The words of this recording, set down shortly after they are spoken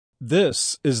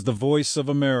This is the voice of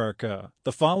America.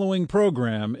 The following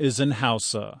program is in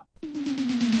Hausa.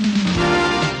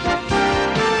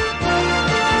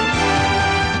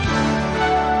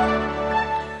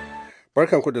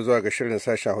 Barkanku da zuwa ga shirin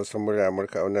sashen Hausa murya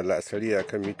Amurka a wannan la'asari a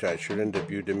kan mita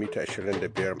 22 da mita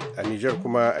 25 a Nijar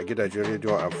kuma a gidajen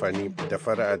rediyon amfani da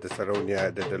fara'a da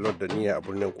sarauniya da dalot da niyya a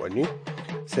birnin Kwani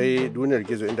sai duniyar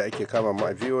gizo inda ake kama mu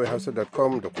a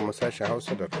voahausa.com da kuma sashen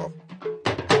hausa.com.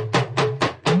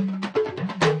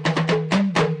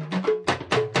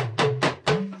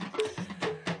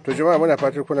 To jama'a muna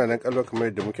fatar kuna nan kallo kamar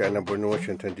yadda muke a nan birnin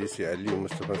Washington DC. Aliyu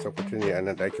Mustapha Sakutu ne a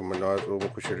nan ɗakin mu na watso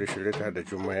muku shirye-shirye ta da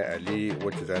Jummai Ali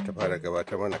wacce za ta fara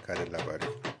gabatar mana kanin labarai.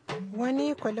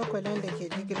 Wani kwale-kwalen da ke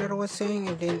jigilar wasu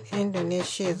yin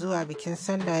Indonesia zuwa bikin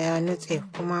sallah ya nutse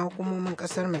kuma hukumomin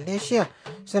kasar Malaysia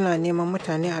suna neman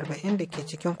mutane 40 da ke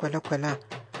cikin kwale-kwalen.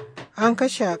 An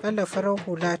kashe akalla farar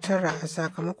hula 9 a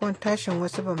sakamakon tashin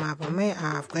wasu bama-bamai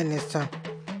a Afghanistan.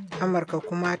 Amurka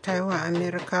kuma ta yi wa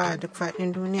Amerika a duk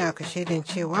faɗin duniya kashedin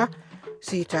cewa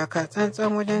su yi taka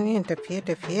tsantsan wajen yin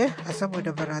tafiye-tafiye a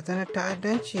saboda barazanar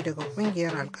ta'addanci daga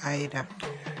ƙungiyar Al-Qaeda.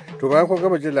 To bayan kun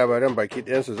gama jin labaran baki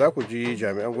ɗayansu za ku ji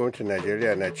jami'an gwamnatin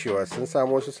Najeriya na cewa sun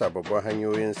samo wasu sababbin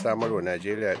hanyoyin samarwa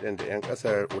Najeriya ɗin da 'yan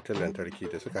ƙasar wutar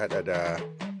lantarki da suka hada da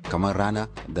kamar rana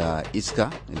da iska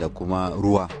da kuma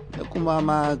ruwa da kuma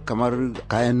ma kamar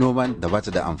kayan noman da ba ta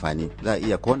da amfani za a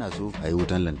iya kona su a yi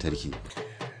wutan lantarki.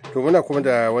 To muna kuma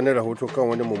da wani rahoto kan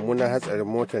wani mummunan hatsarin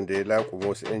motar da ya laƙumo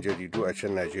wasu 'yan jaridu a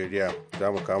can Najeriya.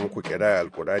 Za mu kawo muku kira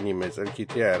alkurani mai tsarki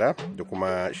ta yara da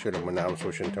kuma shirinmu na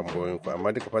amsoshin tambayoyinku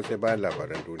amma duka fa sai bayan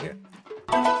labaran duniya.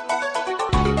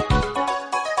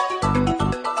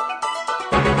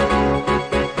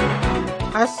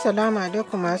 Assalamu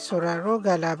alaikum masu sauraro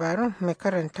ga labarin mai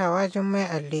karantawa Jummai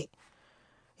Ali.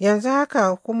 Yanzu haka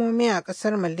hukumomi a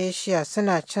ƙasar Malaysia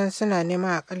suna suna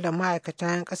neman akalla ma'aikata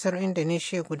 'yan ƙasar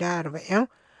Indonesia guda 40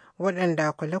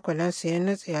 waɗanda kwale-kwalensu ya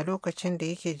nutse a lokacin da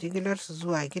yake jigilarsu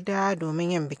zuwa gida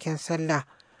domin yin bikin sallah.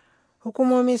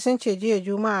 Hukumomi sun ce jiya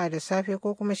Juma'a da safe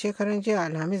ko kuma shekaran jiya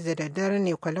Alhamis da daddare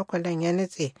ne kwale-kwalen ya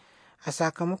nutse a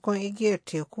sakamakon igiyar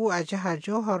teku a jihar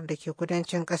Johor da ke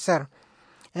kudancin ƙasar.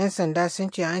 'Yan sanda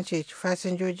sun ce an ceci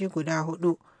fasinjoji guda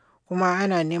 4 kuma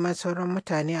ana neman sauran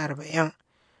mutane 40.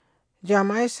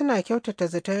 Jami'ai suna kyautata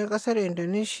zaton ƙasar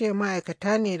Indonesia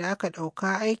ma'aikata ne da aka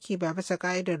ɗauka aiki ba bisa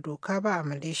ƙa'idar doka ba a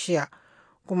Malaysia,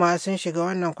 kuma sun shiga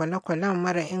wannan kwale-kwalen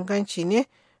mara inganci ne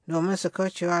domin su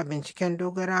kaucewa binciken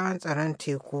dogarawan tsaron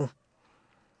teku.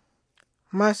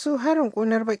 Masu harin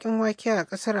ƙunar baƙin wake a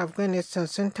ƙasar Afghanistan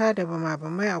sun tada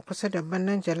bama-bamai a kusa da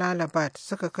birnin Jalalabad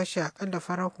suka kashe aƙalla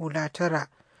farar hula 9.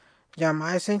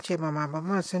 Jami'ai sun ce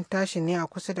bama-baman sun tashi ne a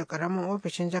kusa da ƙaramin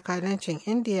ofishin jakadancin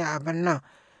Indiya a birnin.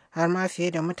 Har ma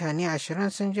fiye da mutane 20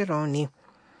 sun ji rauni.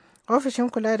 Ofishin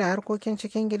kula da harkokin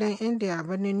cikin gidan India a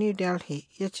birnin New Delhi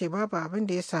ya ce babu abin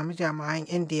da ya sami jami'an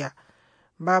India.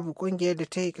 Babu kungiyar da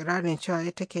ta yi ikirarin cewa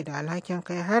ita ke da alhakin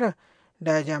kai harin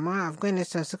da jami'an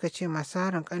Afghanistan suka ce masu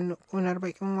harin kunar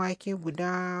bakin wake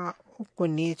guda 3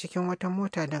 ne cikin wata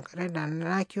mota dankare da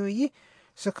nakiyoyi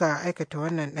suka aikata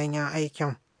wannan danyen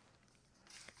aikin.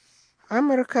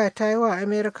 Amurka ta yi wa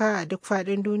Amerika a duk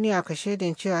faɗin duniya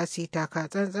kashedin cewa su yi taka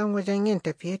tsantsan wajen yin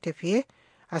tafiye-tafiye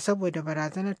a saboda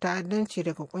barazanar ta'addanci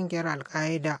daga ƙungiyar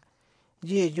Al-Qaeda.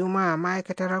 Jiya Juma'a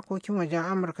ma'aikatar harkokin wajen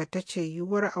Amurka ta ce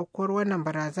yiwuwar aukuwar wannan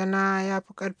barazana ya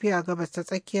fi ƙarfi a gabas ta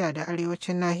tsakiya da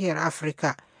arewacin nahiyar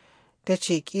Afirka. Ta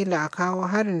ce ƙila a kawo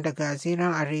harin daga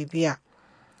ziran Arabia.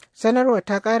 Sanarwar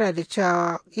ta ƙara da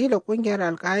cewa ƙila ƙungiyar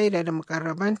Al-Qaeda da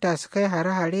mukarrabanta su kai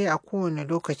hare-hare a kowane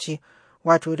lokaci.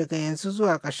 Wato daga yanzu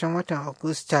zuwa ƙarshen watan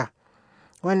Agusta.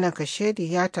 Wannan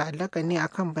kashedi ya ta'allaka ne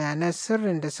akan bayanan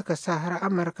sirrin da suka sa har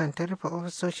Amurkan ta rufe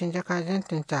ofisoshin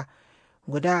jakadantinta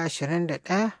guda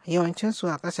 21 yawancinsu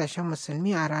a ƙasashen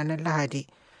musulmi a ranar Lahadi.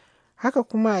 Haka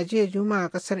kuma a jiya Juma'a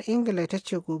ƙasar Ingila ta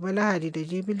ce gobe Lahadi da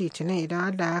jibi Litinin idan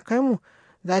Allah ya kai mu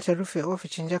za ta rufe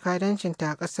ofishin jakadancinta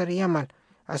a ƙasar Yamal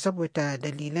a saboda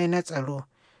dalilai na tsaro.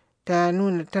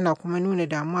 Tana kuma nuna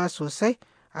damuwa sosai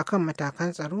akan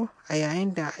matakan tsaro a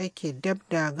yayin da ake dab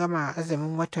da gama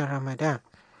azumin watan Ramadan.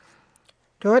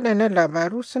 To waɗannan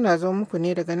labaru suna zo muku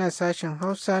ne daga nan sashen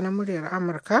Hausa na muryar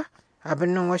Amurka a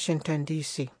birnin Washington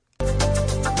DC.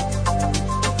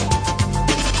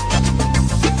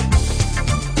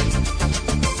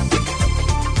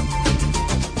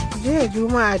 Jiya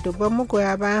Juma'a dubban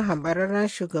magoya bayan hambararren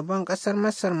shugaban ƙasar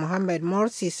Masar Mohamed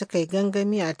Morsi suka yi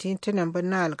gangami a titunan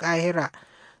birnin Alƙahira.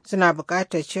 Suna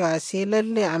buƙatar cewa sai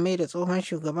lalle a mai da tsohon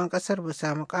shugaban ƙasar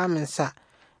bisa mukaminsa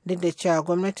duk da cewa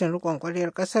gwamnatin riƙon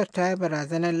ƙwaryar ƙasar ta yi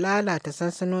barazanar lalata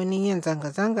sansanonin yin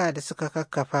zanga-zanga da suka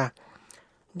kakkafa.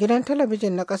 Gidan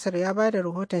talabijin na kasar ya ba da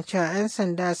rahoton cewa 'yan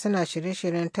sanda suna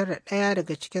shirye-shiryen tara ɗaya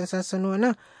daga cikin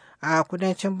sansanonin a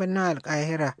kudancin birnin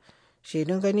Alkahira.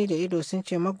 Shaidun gani da ido sun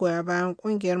ce magoya bayan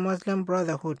kungiyar Muslim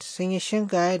Brotherhood sun yi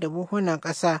shingaye da buhunan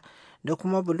ƙasa da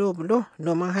kuma bulo-bulo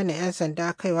domin hana 'yan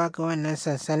sanda kaiwa ga wannan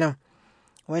sansanin.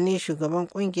 Wani shugaban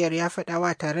kungiyar ya faɗa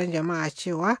wa taron jama'a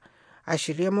cewa a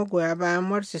shirye magoya bayan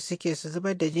Morsi suke su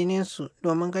zubar da jininsu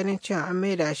domin ganin cewa an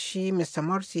maida shi Mr.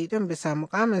 Morsi din bisa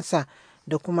mukaminsa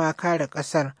da kuma kare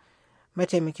ƙasar.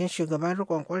 Mataimakin shugaban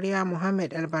riƙon ƙwarya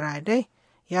Muhammad Albaradai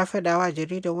ya faɗa wa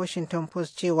jaridar Washington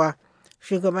Post cewa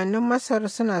shugabannin Masar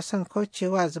suna son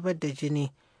kaucewa zubar da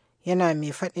jini. Yana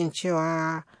mai faɗin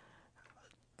cewa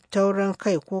taurin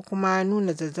kai ko kuma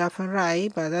nuna zazzafin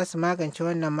ra'ayi ba za su magance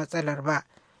wannan matsalar ba.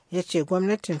 Ya ce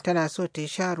gwamnatin tana so ta yi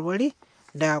shawarwari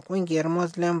da ƙungiyar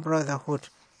Muslim Brotherhood,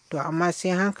 to amma sai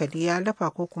hankali ya lafa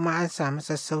ko kuma an samu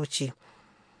sassauci.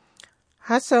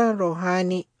 Hassan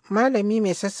Rouhani, malami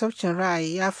mai sassaucin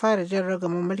ra'ayi, ya fara jan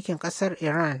ragaman mulkin ƙasar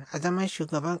Iran a zaman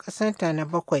shugaban ƙasarta na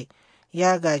 7,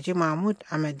 ya gaji Mahmud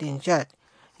Ahmadinejad.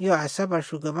 Yau Asabar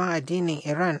shugaban addinin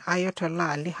Iran Ayatollah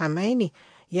Ali Khamenei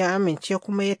ya amince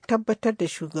kuma ya tabbatar da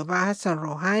shugaba Hassan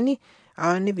Rouhani a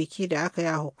wani biki da aka yi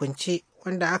a hukunce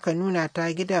wanda aka nuna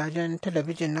ta gidajen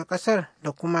talabijin na ƙasar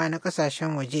da kuma na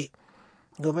ƙasashen waje.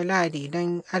 Gobe Lahadi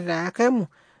idan Allah ya kai mu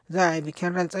za a yi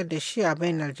bikin rantsar da shi a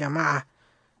bainar jama'a.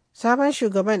 Sabon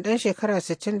shugaban ɗan shekara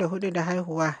 64 da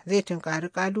haihuwa zai tunkari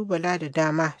ƙalubala da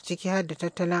dama ciki har da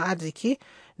tattalin arziki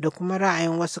da kuma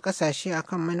ra'ayin wasu ƙasashe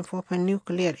akan manufofin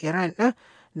nukiliyar Iran ɗin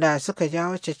da suka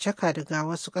jawo caccaka daga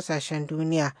wasu ƙasashen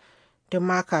duniya. Tun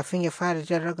ma kafin ya fara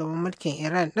jan ragaban mulkin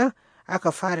Iran ɗin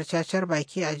aka fara cacar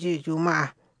baki a jiya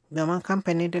Juma'a domin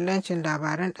kamfanin dillancin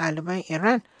labaran ɗaliban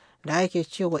Iran da ake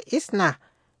cewa ISNA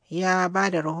ya ba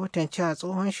da rahoton cewa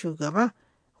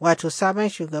sabon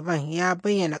shugaban ya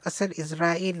bayyana ƙasar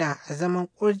Isra'ila a zaman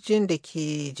ƙurjin da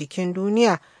ke jikin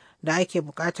duniya da ake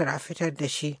buƙatar a fitar da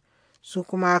shi. Su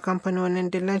kuma kamfanonin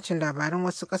dillancin labaran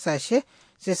wasu ƙasashe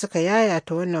sai suka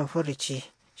yayata wannan furuci.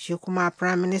 Shi kuma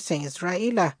Firaministan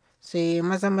Isra'ila sai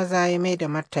maza-maza ya mai da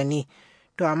martani.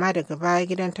 To amma daga baya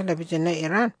gidan talabijin na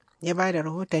Iran ya ba da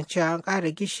rahoton cewa an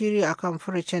ƙara gishiri akan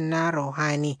furucin na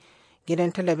Rouhani.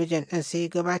 Gidan talabijin ɗin sai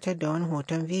gabatar da wani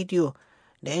hoton bidiyo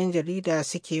da 'yan jarida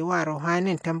suke wa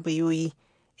Rouhanin tambayoyi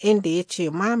inda ya ce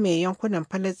mamaye yankunan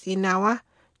Falasɗinawa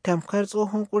tamkar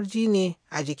tsohon kurji ne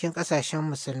a jikin ƙasashen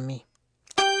musulmi.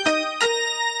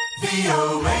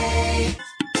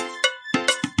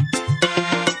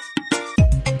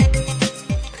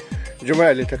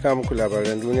 Juma'a ta kawo muku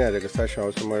labaran duniya daga sashen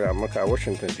Hausa mara Amurka a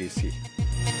Washington DC.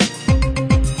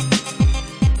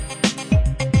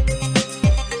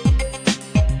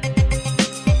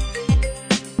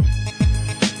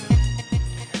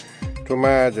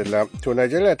 To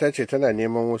Najeriya ta ce tana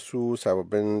neman wasu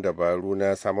sababbin dabaru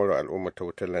na samarwa al'umma ta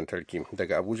wutar lantarki.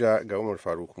 Daga Abuja ga Umar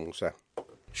Faruk Musa.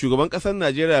 Shugaban ƙasar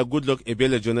Najeriya Goodluck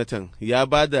Ebele Jonathan ya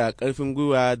ba da ƙarfin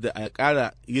gwiwa da a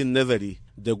ƙara yin nazari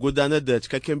da gudanar da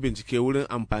cikakken bincike wurin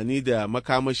amfani da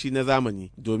makamashi na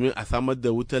zamani domin a samar da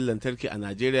wutar lantarki a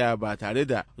Najeriya ba tare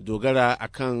da dogara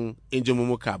akan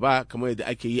injimumuka ba kamar yadda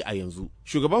ake yi a yanzu.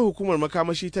 Shugaban hukumar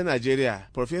makamashi ta Najeriya,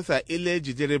 Profesa Ile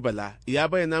Jijere Bala, ya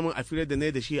bayyana min a fira da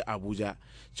ne da shi a Abuja,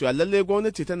 cewa lallai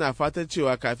gwamnati tana fatan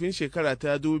cewa kafin shekara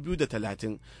ta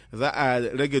 2030 za a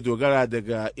rage dogara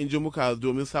daga injimuka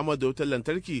domin samar da wutar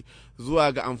lantarki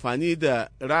zuwa ga amfani da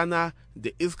rana da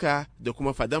iska da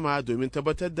kuma fadama domin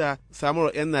tabbatar da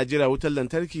samarwa 'yan Najeriya wutar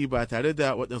lantarki ba tare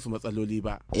da waɗansu matsaloli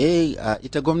ba.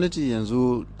 Ita gwamnati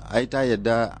yanzu ai ta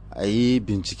yadda a yi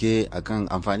bincike akan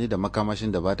amfani da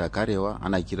makamashin da ba ta karewa,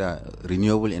 ana kira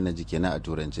renewable energy kenan a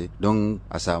turance, don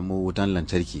a samu wutan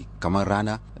lantarki kamar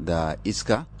rana da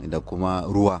iska da kuma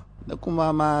ruwa da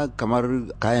kuma ma kamar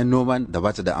kayan noman da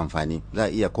ba ta da amfani za a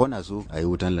iya kona su a yi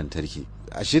wutan lantarki.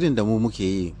 A shirin da mu muke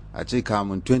yi a ce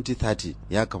kamun 2030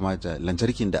 ya kamata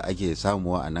lantarkin da ake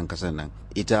samuwa a nan kasar nan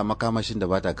ita makamashin da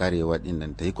bata karewa din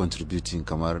nan ta yi contributing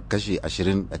kamar kashi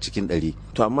 20 a cikin 100.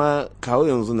 To amma kawo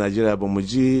yanzu Najeriya ba mu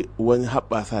ji wani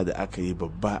haɓasa da aka yi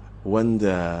babba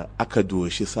wanda aka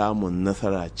doshi samun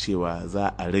nasara cewa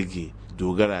za a rage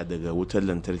dogara daga wutar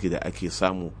lantarki da ake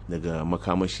samu daga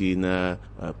makamashi na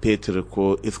fetur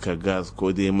ko iskar gas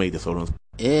ko dai mai da sauransu.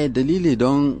 Dalili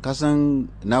don kasan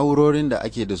na'urorin da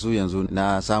ake da su yanzu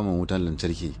na samun wutan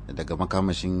lantarki daga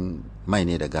makamashin mai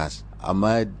ne da gas,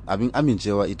 amma abin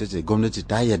amincewa ita ce gwamnati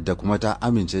ta yadda kuma ta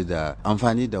amince da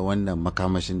amfani da wannan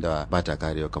makamashin da ba ta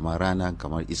karewa kamar rana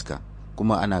kamar iska,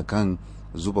 kuma ana kan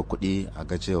zuba kuɗi a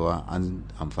ga cewa an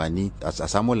amfani a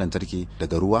samu lantarki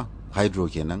daga ruwa hydro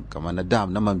kenan, kamar na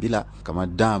dam na Mambila, kamar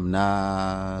dam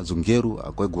na Zungeru,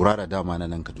 akwai Gurara dama na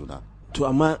nan Kaduna. To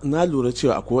amma na lura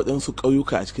cewa akwai waɗansu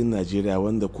ƙauyuka a cikin Najeriya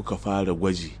wanda kuka fara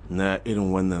gwaji na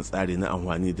irin wannan tsari na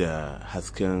amfani da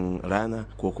hasken rana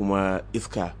ko kuma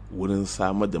iska wurin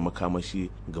samar da makamashi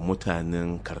ga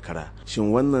mutanen karkara.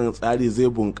 Shin wannan tsari zai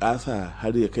bunƙasa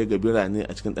har ya kai ga birane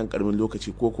a cikin ɗan ƙaramin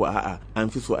lokaci ko ko a'a an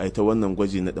fi so a yi ta wannan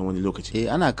gwaji na ɗan wani lokaci?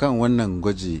 Ana kan wannan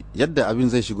gwaji. Yadda abin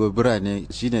zai shigo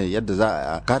birane shine yadda za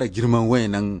a kara girman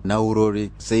wayannan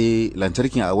na'urori, sai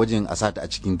lantarkin a wajen a sata a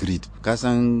cikin grid.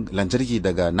 Kasan lantarki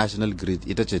daga national grid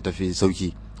ita ce tafi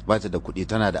sauki, ba ta da kuɗi,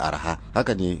 tana da arha.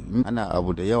 Haka ne, ana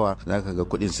abu da yawa zaka ga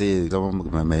kuɗin sai ya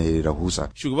zama mai rahusa.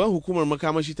 Shugaban hukumar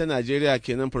makamashi ta Najeriya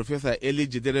kenan Professor Eli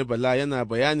Jidere Bala yana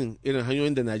bayanin irin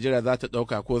hanyoyin da Najeriya za ta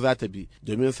ɗauka ko za ta bi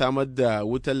domin samar da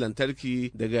wutar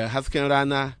lantarki daga hasken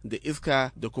rana da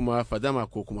iska da kuma fadama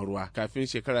ko kuma ruwa kafin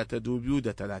shekara ta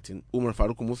 2030. Umar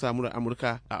Faruk Musa, murar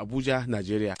Amurka a Abuja,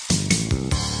 Najeriya.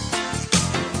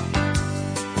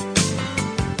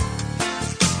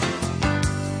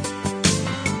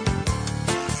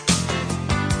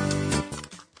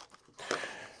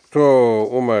 To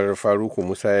Umar Faruku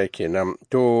Musa kenan.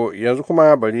 To yanzu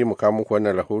kuma bari mu kawo muku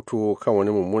wannan rahoto kan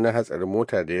wani mummunan hatsarin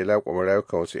mota da ya laƙwama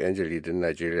rayukan wasu 'yan jaridun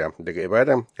Najeriya. Daga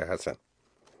Ibadan ga Hassan.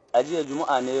 A jiya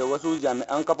Juma'a ne wasu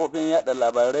jami'an kafofin yada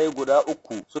labarai guda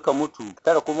 3 suka mutu,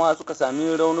 9 kuma suka sami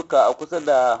raunuka a kusa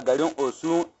da garin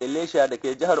Osun Elisha da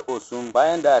ke jihar Osun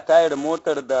bayan da tayar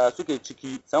motar da suke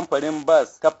ciki samfarin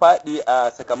bas ta faɗi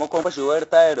a sakamakon fashewar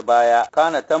tayar baya,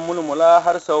 kana ta mulmula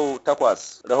har sau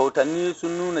 8. Rahotanni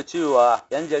sun nuna cewa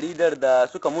 'yan jaridar da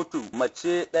suka mutu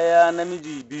mace ɗaya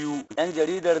namiji 2. 'Yan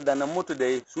jaridar da na mutu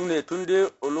dai su ne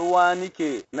Tunde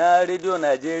Oluwanike na Radio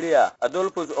Najeriya,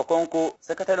 Adolphus Okonko,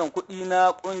 sakataren kuɗi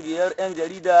na ƙungiyar 'yan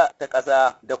jarida ta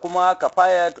ƙasa, da kuma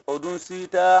Kafayat Odunsi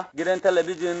ta gidan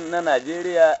talabijin na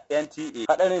Najeriya NTA.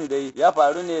 Haɗarin dai ya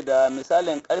faru ne da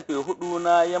misalin karfe 4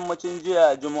 na yammacin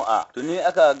jiya Juma'a. Tuni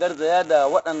aka garzaya da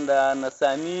waɗanda na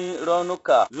sami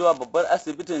raunuka zuwa babbar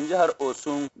asibitin jihar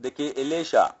Osun da ke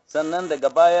Elisha. Sannan daga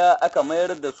baya aka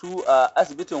mayar da su a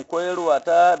asibitin koyarwa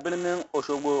ta birnin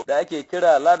Osogbo da ake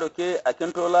kira Ladoke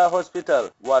Akintola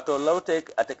Hospital, wato Lautek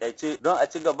a takaice, don a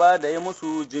ci gaba da yi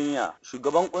musu jinya.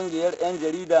 Shugaban kungiyar 'yan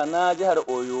jarida na jihar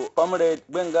Oyo, Comrade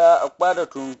Benga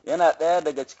Akpadatun, yana ɗaya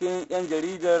daga cikin 'yan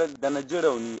jaridar da na ji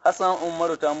rauni. Hassan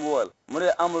Umaru Tambuwal,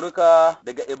 muryar Amurka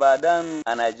daga Ibadan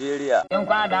a Najeriya. In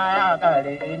kwada ya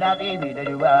kare ina tsibi da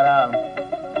dubara.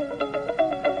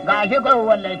 Ga shi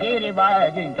kowanne shiri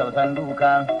baya jin tausan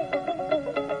duka.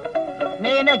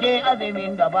 Ni nake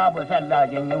azumin da babu sallah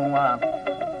jin yunwa.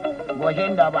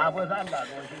 Goshin da babu sallah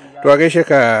goshin. To a gaishe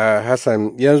ka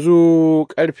Hassan, yanzu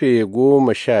karfe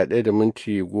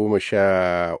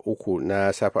 11:13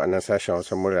 na safe a nan sashen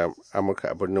wasan murar Amurka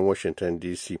a birnin Washington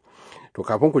DC. To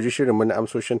kafin ku ji shirin mu na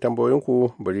amsoshin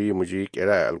tambayoyinku, bari mu ji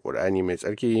kira Alkur'ani mai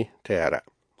tsarki ta yara.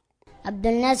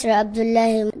 Abdulnasir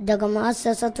Abdullahi daga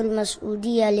Mu'assasatul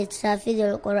Mas'udiyya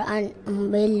littafin Qur'an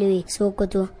Bello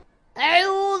Sokoto.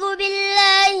 أعوذ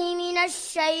بالله من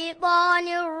الشيطان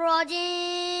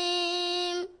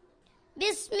الرجيم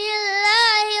بسم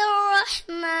الله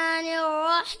الرحمن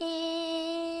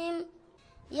الرحيم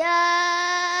يا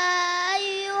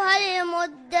أيها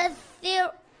المدثر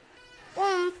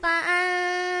قم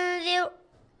فأنذر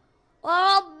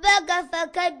وربك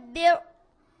فكبر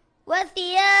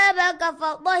وثيابك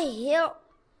فطهر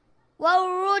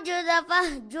والرجز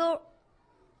فاهجر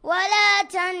ولا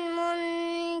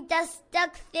تمنن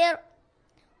تستكثر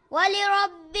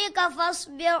ولربك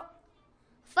فاصبر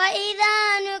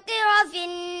فإذا نقر في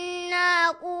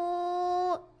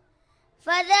الناقور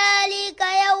فذلك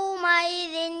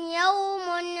يومئذ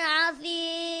يوم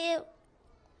عسير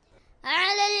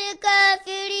على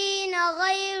الكافرين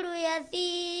غير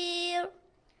يسير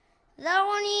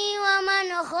ذرني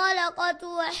ومن خلقت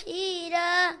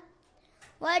وحيدا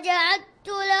وجعلت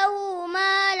له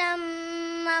مالا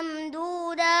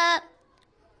ممدودا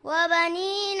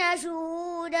وبنين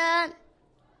شهودا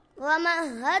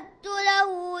ومهدت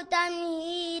له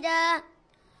تمهيدا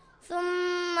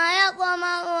ثم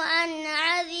يطمع أن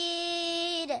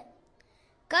أزيد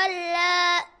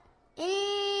كلا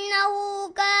إنه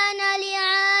كان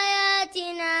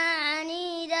لآياتنا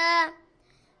عنيدا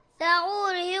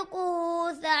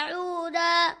سأرهقه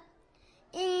سعودا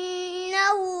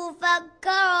إنه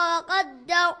فكر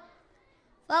وقدر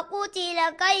فقتل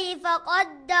كيف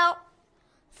قدر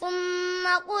ثم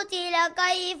قتل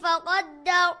كيف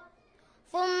قدر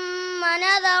ثم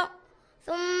نذر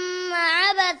ثم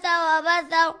عبس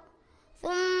وبسر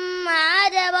ثم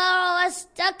أدبر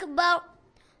واستكبر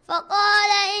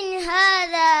فقال إن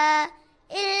هذا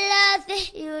إلا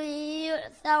سحر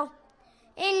يؤثر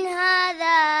إن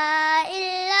هذا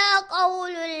إلا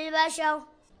قول البشر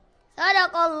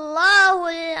صدق الله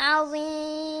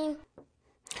العظيم.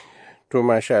 To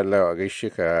masha Allah a gaishe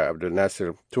ka Abdul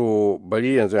Nasir. To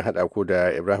bari yanzu haɗa ku da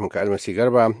Ibrahim ka almasi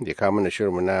garba ya kawo mana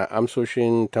shirinmu na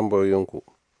amsoshin tambayoyinku.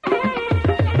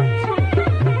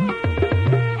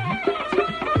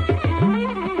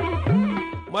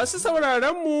 Masu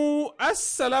sauraronmu,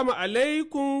 Assalamu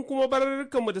alaikum kuma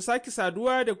barkanmu da sake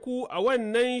saduwa da ku a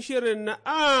wannan shirin na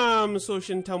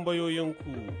amsoshin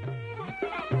tambayoyinku.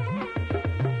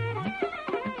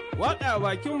 Waƙa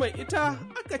bakin mai ita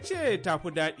aka ce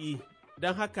tafi daɗi.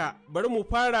 Don haka bari mu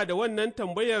fara da wannan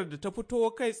tambayar da ta fito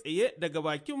kai tsaye daga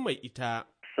bakin mai ita.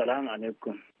 Assalamu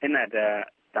alaikum. Ina da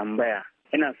tambaya.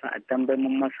 Ina son a tambayi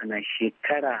mun masana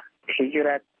shekara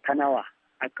hijira ta nawa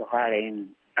aka fara yin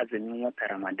azumin wata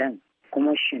Ramadan.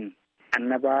 Kuma shin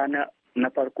annaba na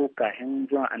farko kafin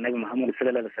zuwan annabi Muhammad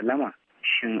sallallahu alaihi wasallama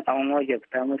shin an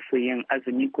wajabta musu yin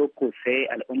azumi ko sai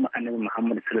al'umma annabi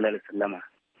Muhammad sallallahu alaihi wasallama.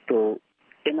 To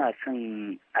ina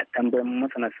son a tambayin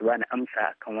masana su bani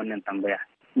amsa kan wannan tambaya.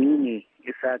 Ni ne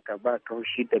isa ka ba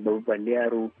kaushi da babban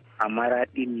yaro a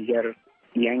maraɗi Nijar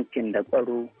yankin da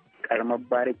ƙwaro ƙaramar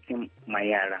barikin mai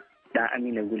yara. Dan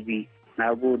Amina Gulbi,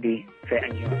 na gode sai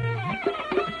an yi.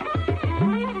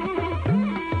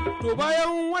 To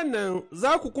bayan wannan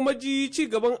za ku kuma ji ci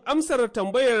gaban amsar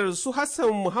tambayar su Hassan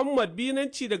Muhammad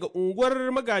Binanci daga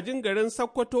unguwar magajin garin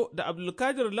Sokoto da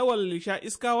Abdulkadir Lawal Lisha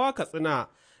Iskawa Katsina.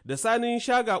 Da Sanin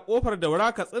Shaga ƙofar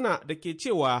Daura Katsina da ke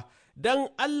cewa, "Don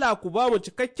Allah ku ba mu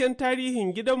cikakken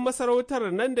tarihin gidan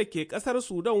masarautar nan da ke ƙasar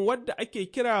Sudan wadda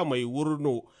ake kira mai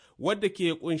wurno, wadda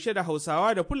ke ƙunshe da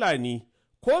Hausawa da Fulani.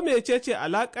 Ko mecece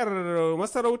alaƙar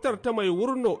masarautar ta mai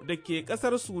wurno da ke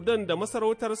ƙasar Sudan da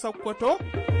masarautar Sokoto?"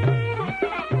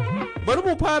 Bari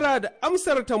mu fara da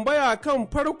amsar tambaya kan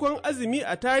farkon azumi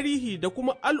a tarihi da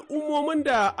kuma al'ummomin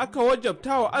da aka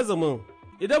wajabta wa azumin.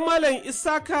 Idan Malam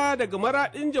Isaka daga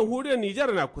maraɗin jamhuriyar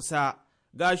Nijar na kusa,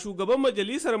 ga shugaban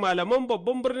majalisar malaman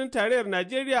babban birnin tarayyar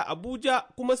Najeriya Abuja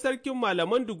kuma sarkin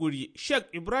malaman Duguri, Sheikh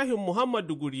Ibrahim Muhammad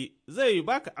Duguri, zai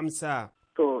baka amsa.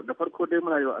 To, da farko dai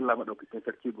muna yi wa Allah maɗaukakin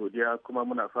sarki godiya kuma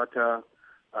muna fata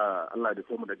Allah da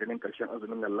mu da ganin ƙarshen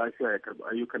azumin nan lafiya ya karɓi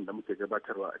ayyukan da muke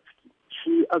gabatarwa a ciki.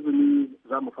 Shi azumi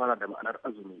za mu fara da ma'anar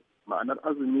azumi. Ma'anar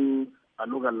azumi a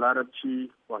lugar larabci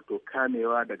wato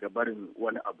kamewa daga barin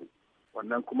wani abu.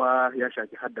 Wannan kuma ya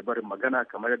shafi hadda barin magana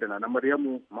kamar yadda na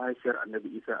Maryamu mahaifiyar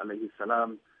Annabi Isa alaihi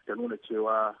salam ta nuna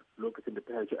cewa lokacin da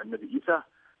ta haifi Annabi Isa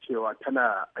cewa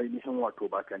tana ainihin wato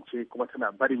bakance kuma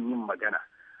tana barin yin magana.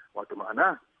 Wato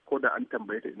ma'ana ko da an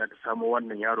tambaye ta ina ta samo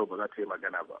wannan yaro ba za ta yi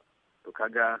magana ba. To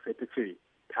kaga sai ta ce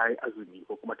ta yi azumi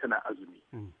ko kuma tana azumi.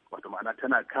 Wato ma'ana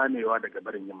tana kamewa daga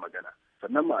barin yin magana.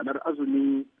 Sannan ma'anar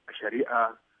azumi a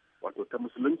shari'a wato ta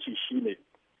musulunci shine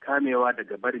kamewa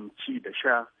daga barin ci da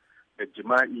sha da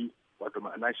jima'i wato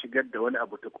ma'ana shigar da wani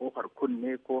abu ta kofar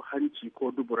kunne ko hanci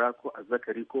ko dubura ko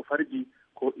azzakari ko farji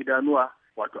ko idanuwa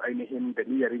wato ainihin da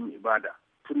niyyar yin ibada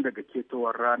tun daga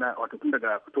ketowar rana wato tun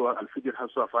daga fitowar alfijir har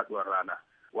zuwa faduwar rana.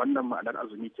 Wannan ma'anar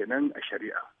azumi kenan a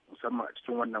shari'a musamman a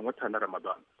cikin wannan wata na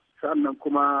Ramadan. Sa'annan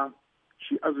kuma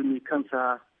shi azumi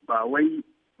kansa ba wai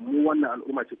mu wannan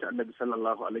al'umma ce ta Annabi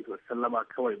sallallahu alaihi wasallama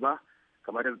kawai ba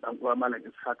kamar da dan uwa Malam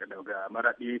Ishaq daga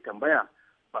Maradi tambaya.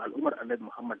 Ba al'ummar Annabi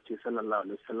Muhammad ce sallallahu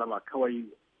alaihi wasallama kawai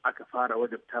aka fara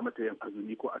wajabta mata yin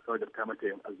azumi ko aka wajabta mata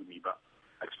yin azumi ba.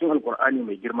 A cikin Alƙur'ani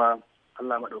mai girma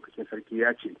Allah madaukakin sarki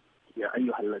ya ce ya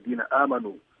ayyuhal ladina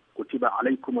amanu kutiba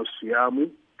alaikumus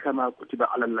siyamu kama kutiba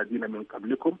alal ladina min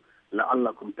qablikum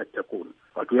la'allakum tattaqun.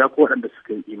 Wato ya ku waɗanda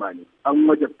suka yi imani an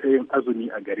wajabta yin azumi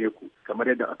a gare ku kamar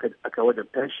yadda aka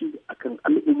wajabta shi akan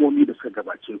al'ummomi da suka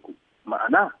gabace ku.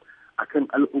 Ma'ana akan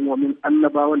al'ummomin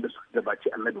annabawan da suka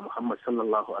gabaci Annabi Muhammad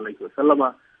sallallahu alaihi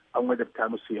wasallama an wajabta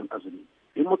musu yin azumi.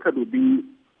 In muka dubi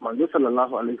manzo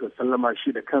sallallahu alaihi wasallama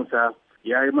shi da kansa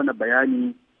ya yi mana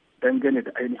bayani dangane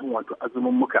da ainihin wato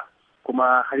azumin muka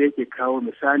kuma har yake kawo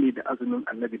misali da azumin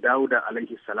Annabi Dawuda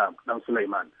alaihi salam dan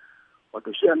Sulaiman. Wato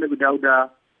shi Annabi Dawuda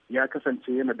ya kasance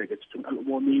yana daga cikin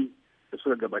al'ummomi da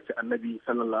suka gabaci Annabi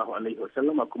sallallahu alaihi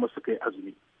wasallama kuma suka yi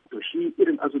azumi. To shi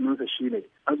irin azuminsa shine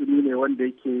azumi ne wanda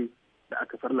yake da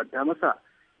aka farlanta masa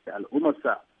da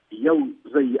al'ummarsa yau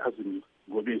zai yi azumi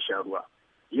gobe sha ruwa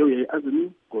yau yayi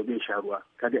azumi gobe sha ruwa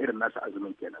kaga irin nasa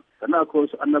azumin kenan. Sannan akwai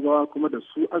wasu annabawa kuma da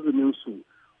su azumin su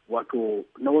wato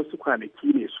na wasu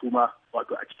kwanaki ne su ma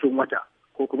wato a cikin wata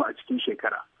ko kuma a cikin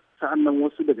shekara. Sa'annan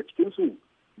wasu daga cikin su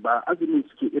ba azumin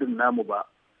suke irin namu ba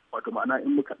wato ma'ana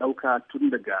in muka ɗauka tun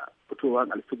daga fitowar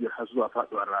alfijir har zuwa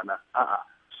faɗuwar rana a'a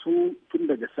su tun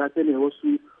daga safe ne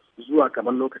wasu zuwa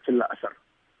kamar lokacin la'asar.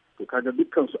 to kaga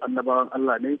dukkan su annabawan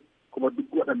Allah ne, kuma duk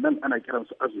waɗannan ana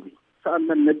kiransu azumi. Sa'an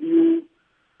nan na biyu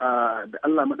da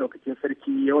Allah maɗaukakin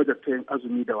sarki ya wajabta yin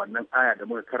azumi da wannan aya da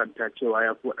muka karanta cewa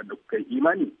ya fi waɗanda kuka yi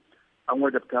imani, an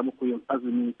wajabta muku yin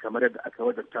azumi kamar yadda aka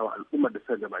wajabta wa al'ummar da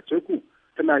suka gabace ku.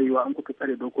 Tana yiwa an kuka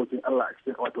tsare dokokin Allah a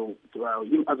cikin wato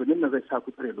yin azumin nan zai sa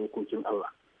ku tsare dokokin Allah.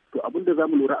 To abin da za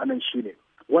mu lura a nan shine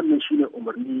wannan shine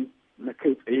umarni na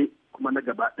kai tsaye kuma na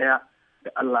gaba ɗaya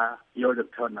da Allah ya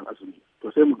wajabta wannan azumi. To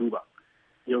sai mu duba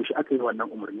yaushe aka yi wannan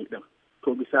umarni ɗin.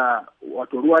 To bisa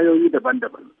wato ruwayoyi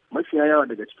daban-daban, mafiya yawa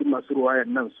daga cikin masu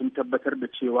ruwayan nan sun tabbatar da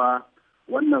cewa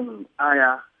wannan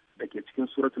aya da ke cikin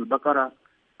suratul Baqara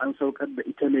an saukar da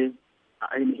ita ne a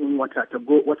ainihin wata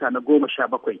na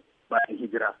 17 bayan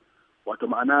hijira. Wato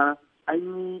ma'ana an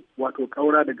yi wato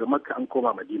ƙaura daga Makka an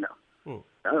koma Madina.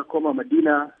 Da aka koma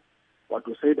Madina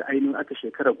wato sai da ainihin aka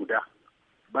shekara guda.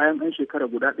 Bayan an shekara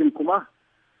guda ɗin kuma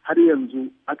har yanzu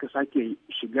aka sake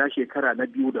shiga shekara na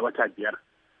 2 da wata 5.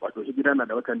 Wato hijira na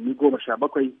da watanni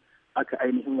 17 aka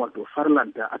ainihin wato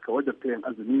farlanta aka wajabta yin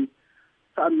azumi.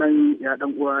 Sa'annan ya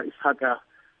dan uwa Ishaka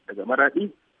daga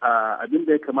Maradi, abin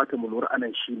da ya kamata mu lura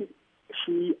anan shine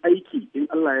shi aiki, in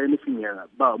Allah ya nufin ya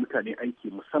ba wa mutane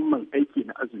aiki, musamman aiki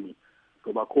na azumi,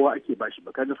 to ba kowa ake bashi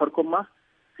ba. Kaga farkon ma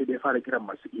sai da ya fara kiran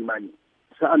masu imani.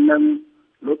 Sa'annan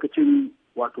lokacin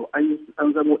wato an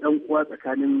zamo ɗan uwa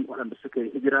tsakanin waɗanda suka yi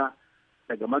hijira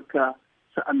daga Makka,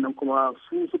 sa'annan kuma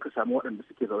su suka samu waɗanda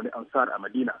suke zaune ansar a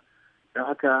Madina. Don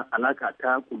haka alaka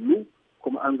ta kullu,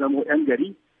 kuma an zamo 'yan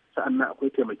gari, sa'annan akwai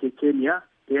taimakekeniya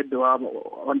ta yadda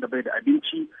wanda bai da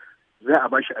abinci za a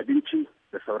bashi abinci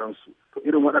da sauransu. To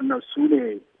irin waɗannan su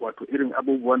ne wato irin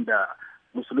abubuwan da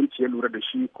musulunci ya lura da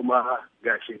shi, kuma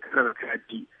ga shekarar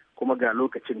kaji, kuma ga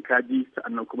lokacin kaji,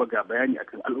 sa'annan kuma ga bayani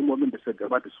akan al'ummomin da suka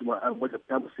gabata su ma an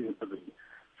wajabta musu yin azumi.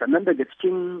 Sannan daga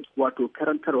cikin wato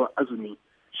karantarwa azumi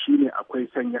shine akwai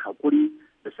sanya haƙuri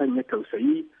da sanya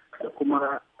tausayi da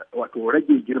kuma wato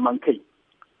rage girman kai,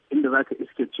 inda za ka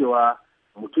iske cewa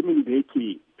mutumin da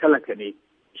yake talaka ne,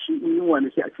 shi in yunwa ne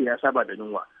sai a ce ya saba da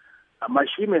yunwa, amma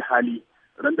shi mai hali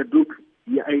ran da duk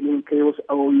ya ainihin kai wasu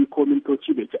awowi ko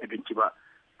mintoci bai ci abinci ba,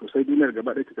 to sai duniyar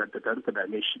gaba ɗaya ta taru ta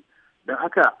dame shi. Don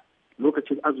haka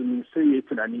lokacin azumi sai ya yi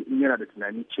tunani, in yana da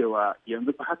tunani cewa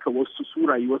yanzu fa haka wasu su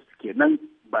rayuwarsu kenan,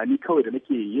 ba ni kawai da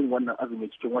nake yin wannan azumi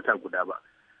cikin wata guda ba.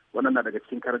 Wannan na daga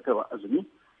cikin karantarwa azumi,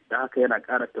 da haka yana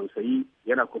ƙara tausayi,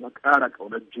 yana kuma ƙara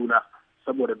ƙaunar juna,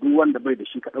 saboda duk wanda bai da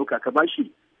shi ka ɗauka ka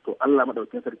bashi, to Allah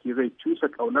madaukakin sarki zai cusa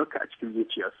ƙaunarka a cikin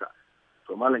zuciyarsa.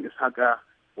 To Malam Ishaka,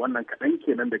 wannan kaɗan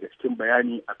kenan daga cikin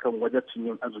bayani akan wajabcin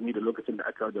yin azumi da lokacin da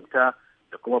aka wajabta,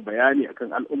 da kuma bayani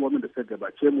akan al'ummomin da suka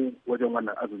gabace mu wajen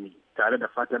wannan azumi, tare da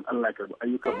fatan Allah ya karɓi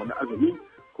ayyukanmu na azumi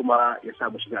kuma ya sa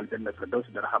mu shiga aljanna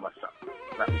firdausi da rahamarsa.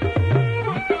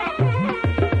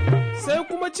 Sai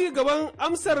kuma ci gaban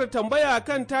amsar tambaya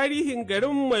kan tarihin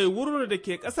garin mai wurno da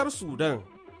ke ƙasar Sudan.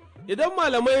 Idan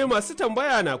malamai masu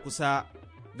tambaya na kusa,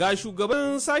 ga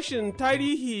shugaban sashin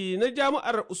tarihi na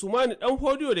jami'ar Usmanu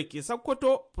Danfodiyo da ke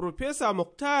Sokoto, Profesa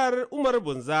Muktar Umar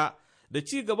Bunza, da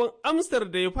ci gaban amsar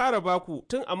da ya fara baku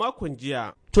tun a makon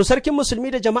jiya. To sarkin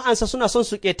musulmi da jama'ansa suna son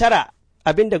su ƙetara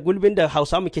abinda gulbin da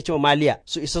Hausa muke cewa Maliya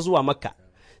su isa zuwa Makka.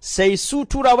 Sai su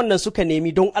turawan nan suka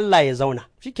nemi don Allah ya zauna.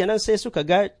 Shikenan sai suka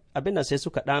ga abin nan sai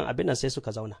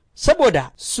suka zauna.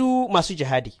 Saboda su masu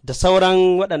jihadi da sauran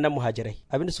waɗannan muhajirai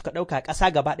abin da suka ɗauka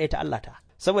ƙasa gaba ɗaya ta Allah ta.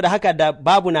 Saboda haka da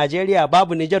babu Najeriya,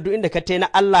 babu Nijar, duk inda ka na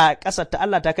Allah, ƙasar ta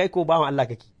Allah ta kai ko bawan Allah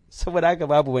kake. Saboda haka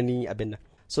babu wani abin nan.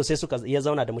 So sai ya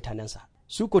zauna da mutanensa.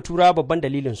 Su ko tura babban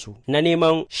dalilin su na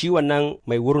neman shi wannan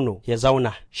mai wurno ya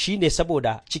zauna shi ne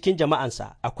saboda cikin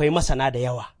jama'ansa akwai masana da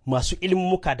yawa, masu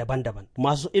ilmuka daban-daban,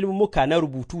 masu ilmuka na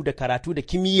rubutu da karatu da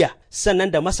kimiyya,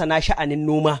 sannan da masana sha'anin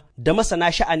noma, da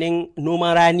masana sha'anin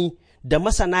noman rani, da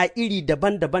masana iri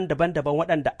daban-daban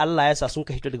waɗanda Allah ya sa sun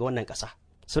ka hito daga wannan ƙasa.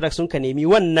 Saboda sun ka nemi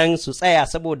wannan su tsaya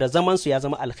saboda zaman su ya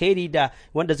zama alkhairi da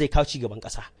wanda zai kawo cigaban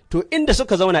ƙasa. To inda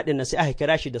suka zauna din nan sai aka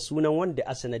kira shi da sunan wanda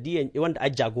a sanadiyan wanda a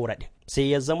jagora din. Sai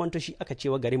ya zamanto shi aka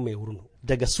cewa garin mai wurno.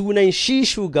 Daga sunan shi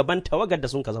shugaban tawagar da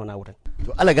sun ka zauna wurin.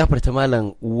 To Allah gafarta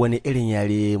malam, wani irin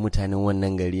yare mutanen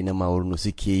wannan gari na Mawurno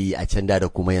suke yi a can da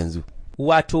kuma yanzu?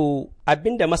 Wato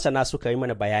abinda masana suka yi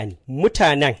mana bayani,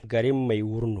 mutanen garin mai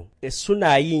wurno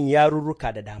suna yin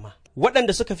yarurruka da dama.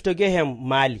 Waɗanda suka fito gefen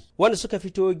Mali, wanda suka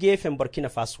fito gefen Burkina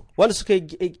Faso, wanda suka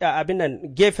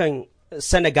gefen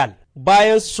Senegal,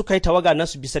 bayan suka yi tawaga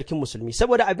nasu bi sarkin musulmi.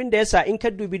 Saboda abin da yasa in ka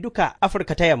dubi duka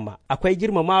Afirka ta yamma akwai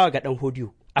girmamawa ga ɗan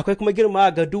hodiyo, akwai kuma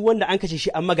girmamawa ga duk wanda an kashe shi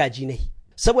an magaji ne.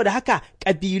 Saboda haka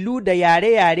ƙabilu da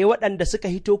yare-yare waɗanda suka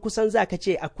hito kusan za ka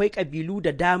ce akwai ƙabilu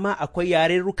da dama, akwai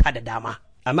yarurruka da dama,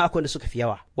 amma akwai wanda suka fi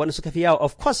yawa. Wanda suka fi yawa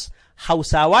of course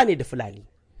Hausawa ne da Fulani.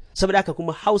 saboda haka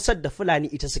kuma Hausar da Fulani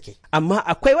ita suke. Amma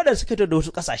akwai waɗanda suke da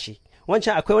wasu ƙasashe,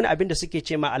 wancan akwai wani abin da suke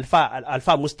ce ma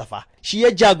alfa Mustafa, shi ya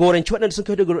jagoranci waɗanda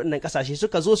suka da waɗannan ƙasashe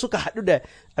suka zo suka haɗu da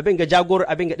abin ga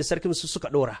abin ga sarkin su suka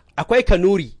ɗora. Akwai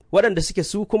Kanuri waɗanda suke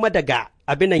su kuma daga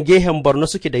abin nan gehen Borno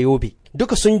suke da Yobe,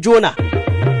 duka sun jona.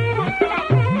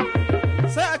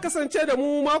 Sai a kasance da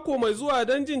mu mako mai zuwa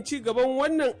don jin ci gaban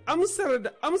wannan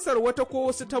amsar wata ko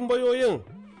wasu tambayoyin.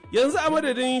 Yanzu a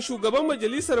madadin shugaban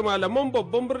majalisar malaman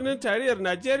babban birnin tarayyar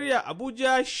Najeriya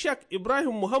Abuja Sheikh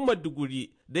Ibrahim Muhammad Duguri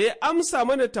da ya amsa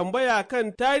mana tambaya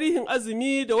kan tarihin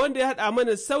azumi da wanda ya haɗa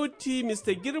mana sauti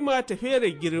Mr. Girma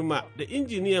Tafere Girma da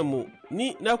injiniyanmu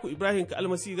ni naku Ibrahim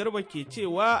Kalmasi Garba ke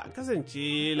cewa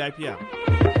kasance lafiya.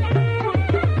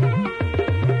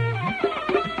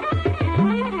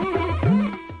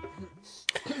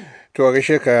 To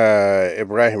gaishe ka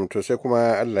Ibrahim, to sai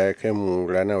kuma Allah ya kai mu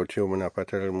rana wata muna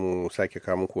fatar mu sake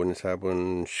kawo muku wani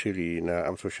sabon shiri na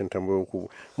amsoshin tambayoyinku.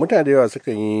 Mutane da yawa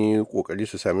sukan yi kokari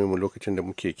su same mu lokacin da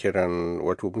muke kiran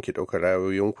wato muke ɗaukar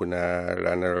ra'ayoyinku na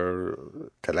ranar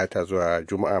Talata zuwa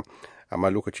Juma'a, amma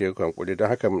lokaci ya kankuri, don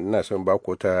haka ina son ba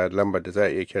ku wata lambar da za a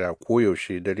iya kira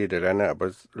koyaushe dare da rana a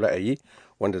bar ra'ayi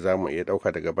wanda za mu iya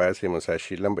ɗauka daga baya sai mu sa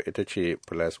shi. Lambar ita ce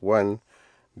 +1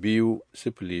 2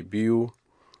 2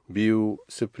 5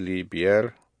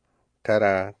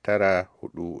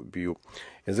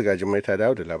 yanzu ga Jummai ta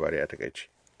dawo da labarai a takaice.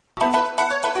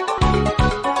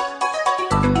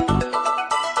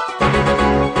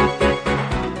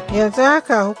 Yanzu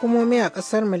haka hukumomi a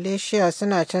kasar Malaysia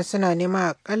suna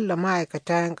neman akalla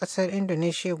ma'aikata 'yan kasar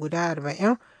Indonesia guda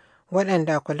 40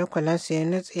 waɗanda kwale-kwalensu ya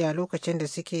nutse a lokacin da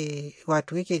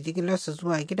yake jigilarsu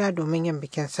zuwa gida domin yin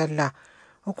bikin sallah.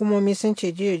 Hukumomi sun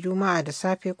ce jiya Juma'a da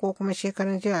safe ko kuma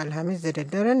shekaran jiya Alhamis da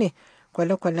daddare ne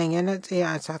kwale-kwalen ya natse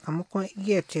a sakamakon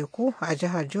igiyar teku a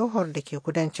jihar Johor da ke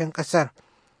kudancin kasar.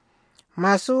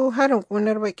 Masu harin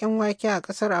ƙunar baƙin wake a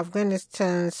kasar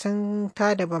Afghanistan sun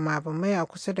tada bama-bamai a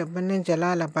kusa da birnin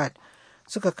Jalalabad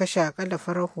suka kashe akalla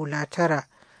farar hula 9.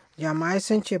 Jami'ai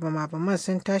sun ce bama-baman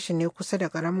sun tashi ne kusa da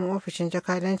ƙaramin ofishin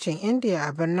jakadancin India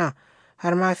a birnin,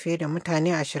 har ma fiye da mutane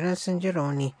 20 sun ji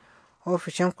rauni.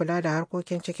 Ofishin kula da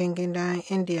harkokin cikin gidan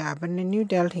India a birnin New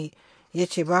Delhi ya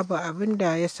ce babu abin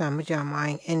da ya samu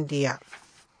jami'an India.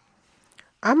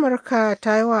 Amurka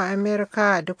ta yi wa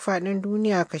Amerika a duk faɗin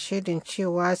duniya kashedin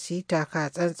cewa su yi taka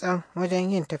tsantsan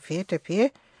wajen yin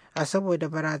tafiye-tafiye a saboda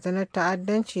barazanar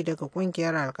ta'addanci daga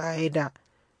ƙungiyar Al-Qaeda.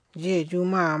 Jiya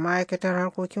Juma'a ma'aikatar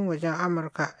harkokin wajen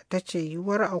Amurka ta ce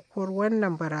yiwuwar aukuwar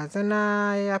wannan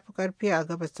barazana ya fi ƙarfi a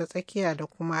gabas ta tsakiya da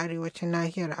kuma arewacin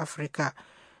nahiyar Afirka.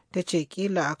 Ta ce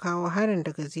kila a kawo harin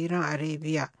daga zirin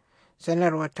Arabia.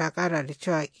 Sanarwar ta kara da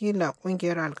cewa kila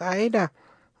kungiyar Al-Qaeda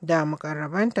da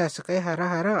mukarrabanta su kai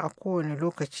hare-haren a kowane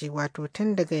lokaci, wato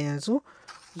tun daga yanzu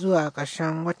zuwa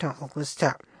ƙarshen watan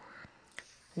Agusta.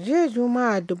 Jiya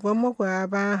Juma'a dubban magoya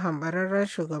bayan hambararren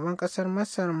shugaban ƙasar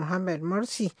Masar Mohamed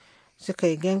Morsi suka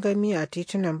yi gangami a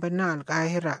titunan birnin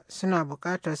Alkahira suna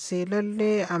buƙatar sai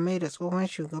lalle a mai da tsohon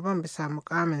shugaban bisa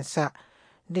mukaminsa.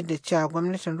 Duk da cewa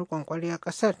gwamnatin riƙon ƙwaryar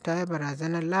ƙasar ta yi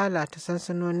barazanar lalata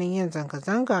sansanonin yin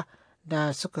zanga-zanga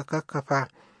da suka kakkafa.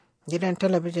 Gidan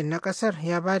talabijin na ƙasar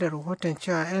ya ba da rahoton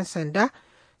cewa 'yan sanda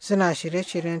suna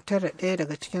shirye-shiryen tara ɗaya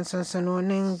daga cikin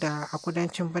sansanonin da a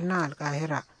kudancin birnin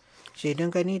Alkahira.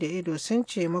 Shaidun gani da ido sun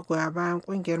ce magoya bayan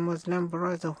ƙungiyar Muslim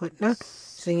Brotherhood ɗin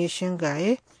sun yi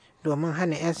shingaye domin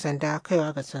hana 'yan sanda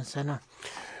kaiwa ga sansanin.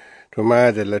 To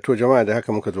ma da lato jama'a da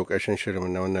haka muka zo ƙarshen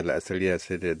shirin na wannan la'asariya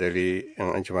sai da dare in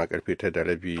an jima karfe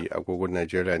 9:30 agogon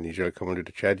Najeriya, Nijar, kamar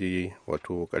da Chadi,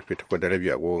 wato karfe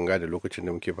 8:30 agogon Gada, lokacin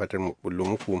da muke fatan mu bullo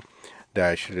muku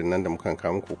da shirin nan da muka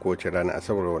kawo muku kowace rana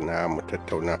Asabar na mu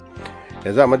tattauna.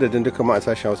 Yanzu a madadin duka ma a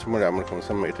sashen wasu mura Amurka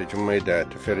musamman ita Jummai da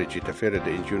tafiyar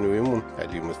da injiniyoyinmu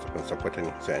Ali Mustapha Sakwata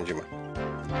ne, sai an jima.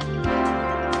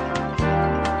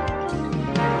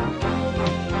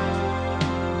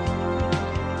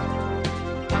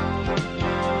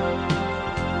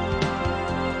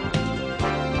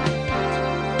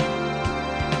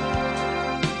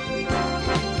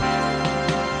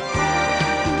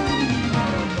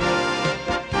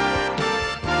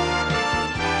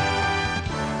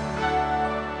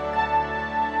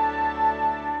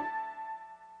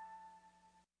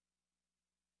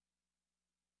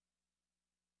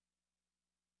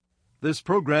 This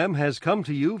program has come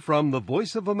to you from the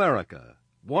Voice of America,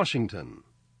 Washington.